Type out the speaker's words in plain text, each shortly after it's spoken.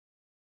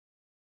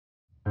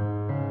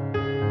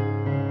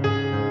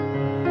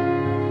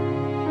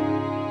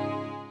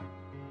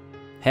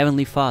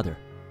Heavenly Father,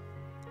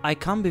 I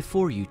come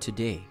before you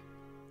today,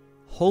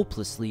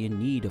 hopelessly in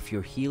need of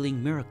your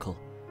healing miracle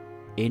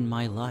in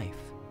my life.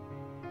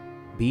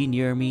 Be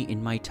near me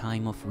in my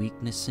time of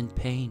weakness and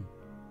pain.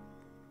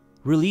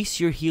 Release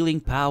your healing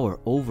power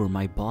over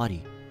my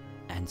body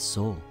and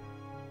soul.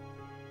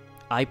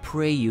 I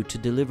pray you to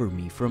deliver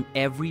me from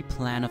every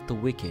plan of the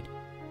wicked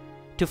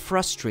to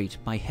frustrate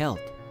my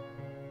health.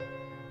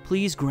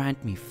 Please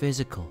grant me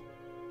physical,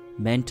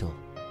 mental,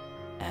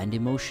 and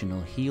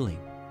emotional healing.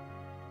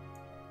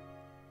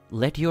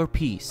 Let your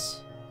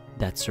peace,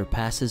 that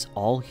surpasses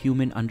all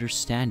human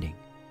understanding,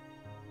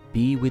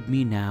 be with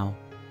me now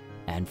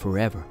and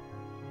forever.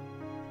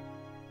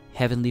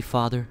 Heavenly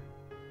Father,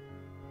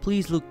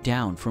 please look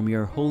down from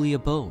your holy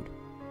abode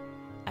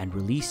and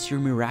release your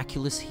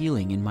miraculous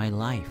healing in my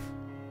life.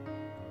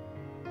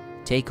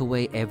 Take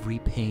away every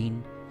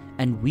pain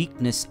and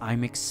weakness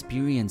I'm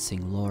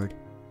experiencing, Lord.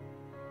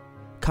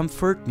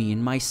 Comfort me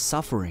in my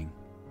suffering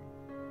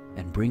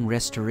and bring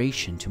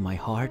restoration to my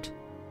heart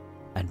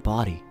and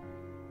body.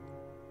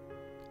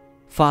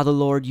 Father,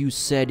 Lord, you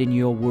said in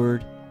your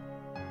word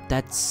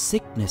that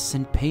sickness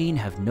and pain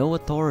have no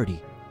authority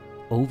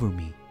over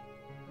me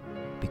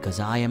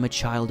because I am a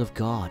child of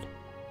God.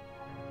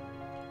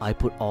 I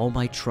put all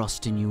my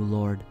trust in you,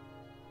 Lord,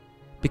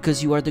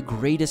 because you are the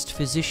greatest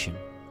physician.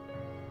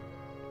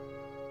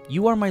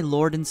 You are my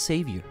Lord and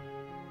Savior.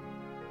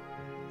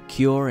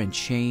 Cure and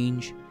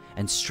change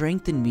and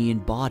strengthen me in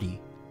body,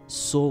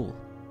 soul,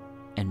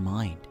 and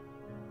mind.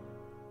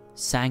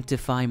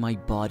 Sanctify my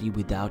body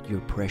without your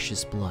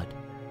precious blood,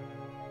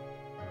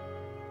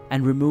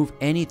 and remove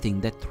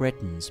anything that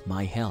threatens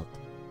my health.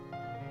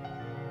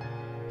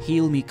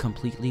 Heal me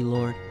completely,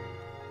 Lord.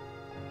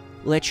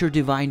 Let your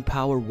divine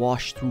power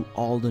wash through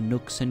all the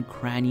nooks and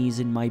crannies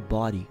in my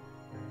body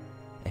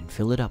and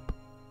fill it up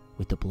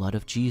with the blood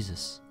of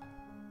Jesus.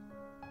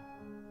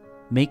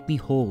 Make me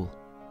whole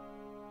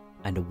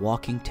and a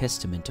walking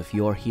testament of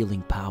your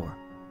healing power,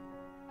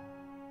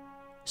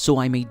 so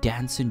I may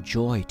dance in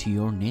joy to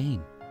your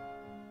name.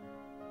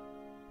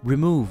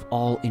 Remove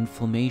all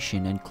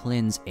inflammation and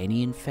cleanse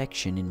any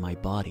infection in my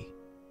body.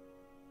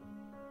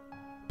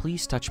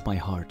 Please touch my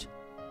heart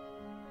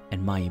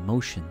and my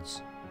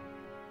emotions,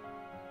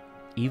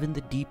 even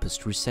the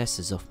deepest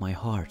recesses of my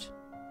heart.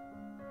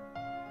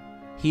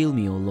 Heal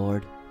me, O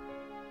Lord,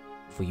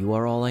 for you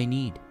are all I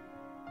need.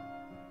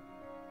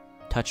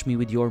 Touch me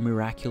with your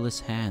miraculous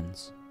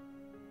hands.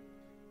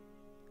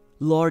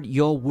 Lord,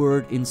 your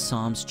word in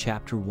Psalms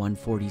chapter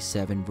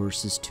 147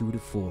 verses 2 to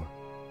 4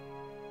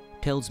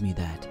 tells me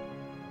that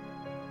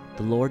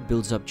the Lord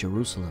builds up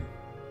Jerusalem.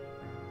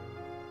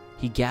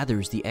 He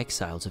gathers the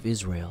exiles of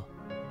Israel.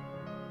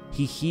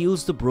 He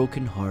heals the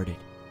brokenhearted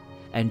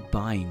and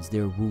binds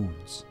their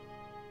wounds.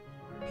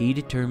 He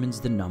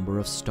determines the number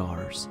of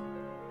stars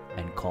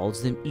and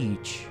calls them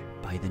each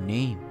by the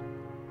name.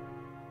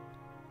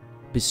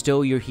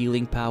 Bestow your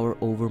healing power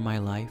over my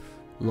life,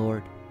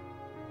 Lord.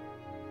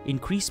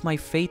 Increase my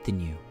faith in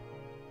you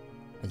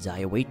as I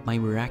await my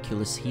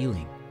miraculous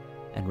healing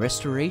and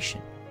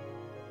restoration.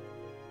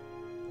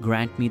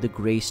 Grant me the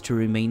grace to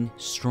remain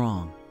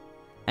strong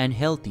and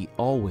healthy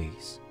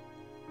always.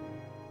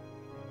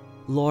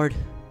 Lord,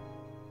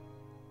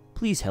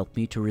 please help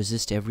me to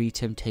resist every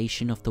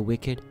temptation of the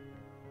wicked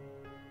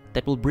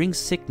that will bring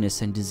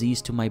sickness and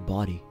disease to my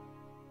body.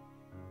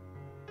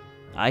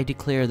 I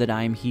declare that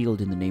I am healed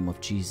in the name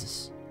of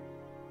Jesus.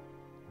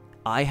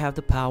 I have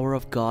the power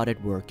of God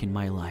at work in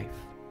my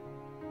life,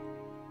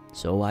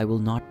 so I will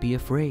not be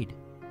afraid.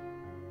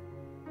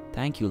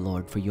 Thank you,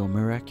 Lord, for your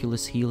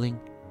miraculous healing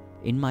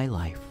in my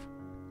life.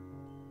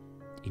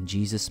 In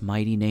Jesus'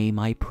 mighty name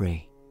I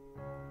pray.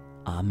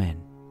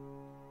 Amen.